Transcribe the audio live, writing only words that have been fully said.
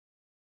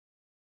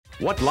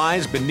What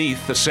lies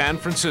beneath the San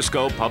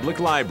Francisco Public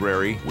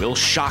Library will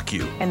shock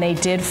you. And they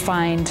did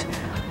find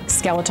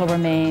skeletal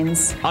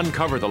remains.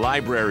 Uncover the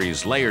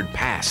library's layered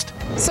past.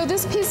 So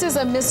this piece is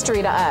a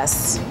mystery to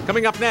us.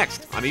 Coming up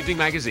next on Evening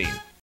Magazine.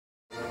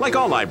 Like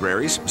all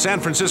libraries,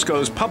 San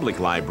Francisco's public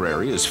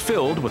library is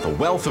filled with a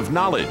wealth of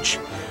knowledge.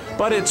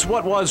 But it's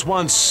what was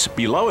once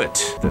below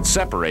it that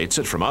separates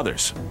it from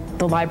others.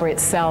 The library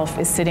itself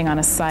is sitting on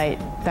a site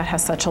that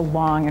has such a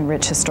long and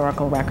rich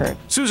historical record.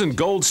 Susan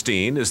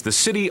Goldstein is the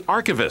city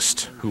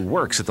archivist who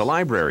works at the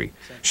library.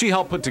 She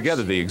helped put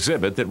together the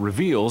exhibit that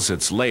reveals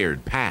its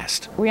layered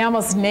past. We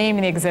almost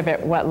named the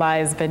exhibit What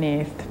Lies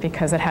Beneath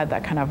because it had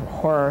that kind of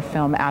horror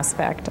film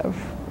aspect of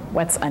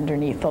what's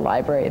underneath the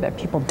library that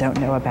people don't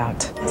know about.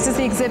 This is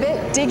the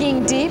exhibit,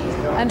 Digging Deep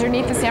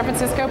Underneath the San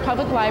Francisco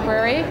Public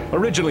Library.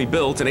 Originally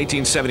built in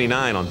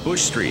 1879 on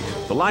Bush Street,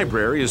 the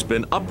library has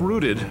been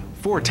uprooted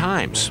 4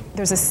 times.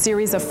 There's a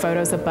series of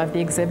photos above the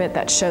exhibit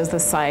that shows the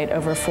site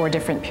over 4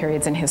 different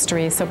periods in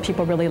history, so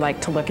people really like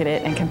to look at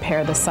it and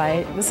compare the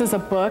site. This is a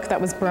book that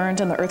was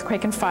burned in the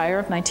earthquake and fire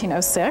of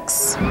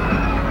 1906.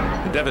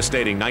 The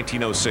devastating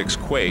 1906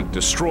 quake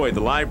destroyed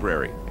the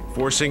library,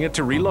 forcing it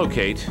to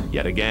relocate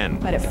yet again.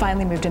 But it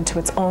finally moved into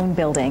its own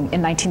building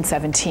in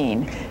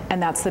 1917,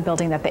 and that's the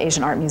building that the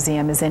Asian Art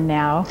Museum is in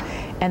now.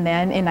 And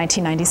then in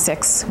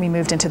 1996, we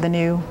moved into the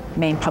new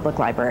main public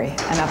library,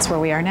 and that's where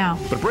we are now.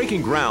 But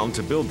breaking ground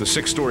to build the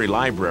 6-story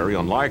library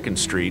on Larkin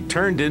Street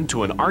turned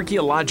into an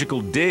archaeological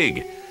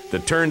dig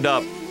that turned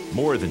up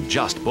more than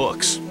just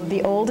books.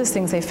 The oldest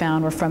things they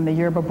found were from the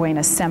Yerba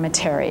Buena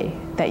Cemetery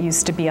that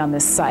used to be on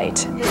this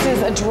site. This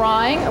is a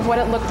drawing of what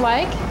it looked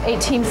like,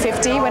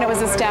 1850 when it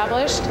was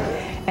established,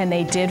 and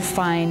they did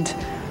find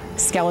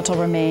skeletal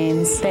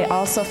remains. They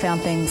also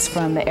found things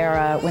from the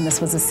era when this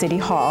was a city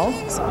hall.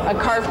 A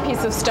carved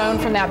piece of stone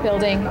from that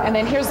building, and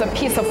then here's a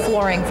piece of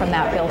flooring from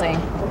that building.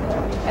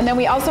 And then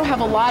we also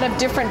have a lot of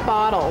different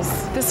bottles.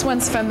 This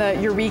one's from the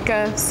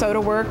Eureka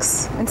Soda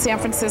Works in San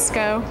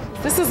Francisco.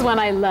 This is one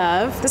I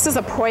love. This is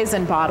a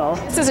poison bottle.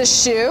 This is a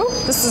shoe.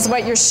 This is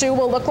what your shoe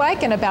will look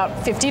like in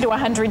about 50 to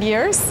 100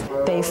 years.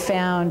 They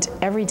found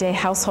everyday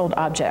household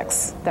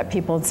objects that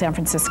people in San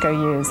Francisco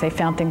use. They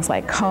found things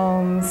like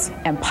combs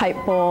and pipe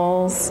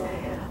bowls.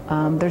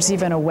 There's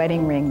even a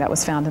wedding ring that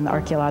was found in the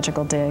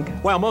archaeological dig.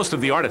 While most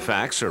of the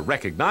artifacts are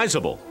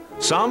recognizable,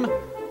 some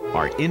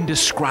are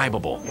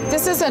indescribable.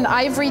 This is an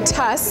ivory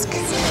tusk.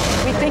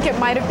 We think it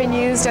might have been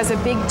used as a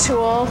big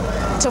tool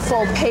to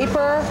fold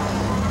paper,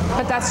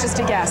 but that's just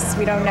a guess.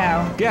 We don't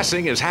know.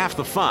 Guessing is half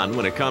the fun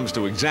when it comes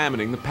to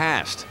examining the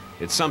past.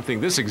 It's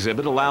something this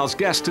exhibit allows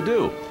guests to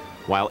do,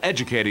 while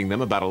educating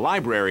them about a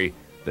library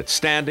that's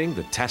standing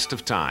the test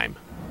of time.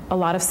 A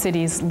lot of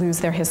cities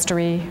lose their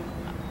history,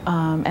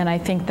 and I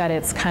think that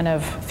it's kind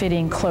of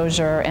fitting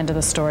closure into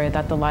the story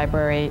that the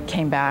library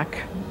came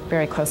back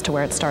very close to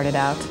where it started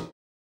out.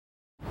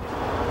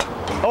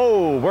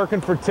 Oh,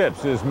 working for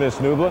tips is Miss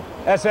Nubla.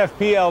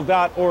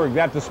 SFPL.org.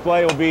 That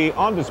display will be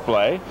on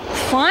display.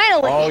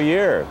 Finally! All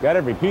year. Got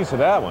every piece of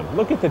that one.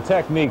 Look at the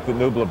technique that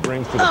Nubla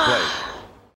brings to the plate.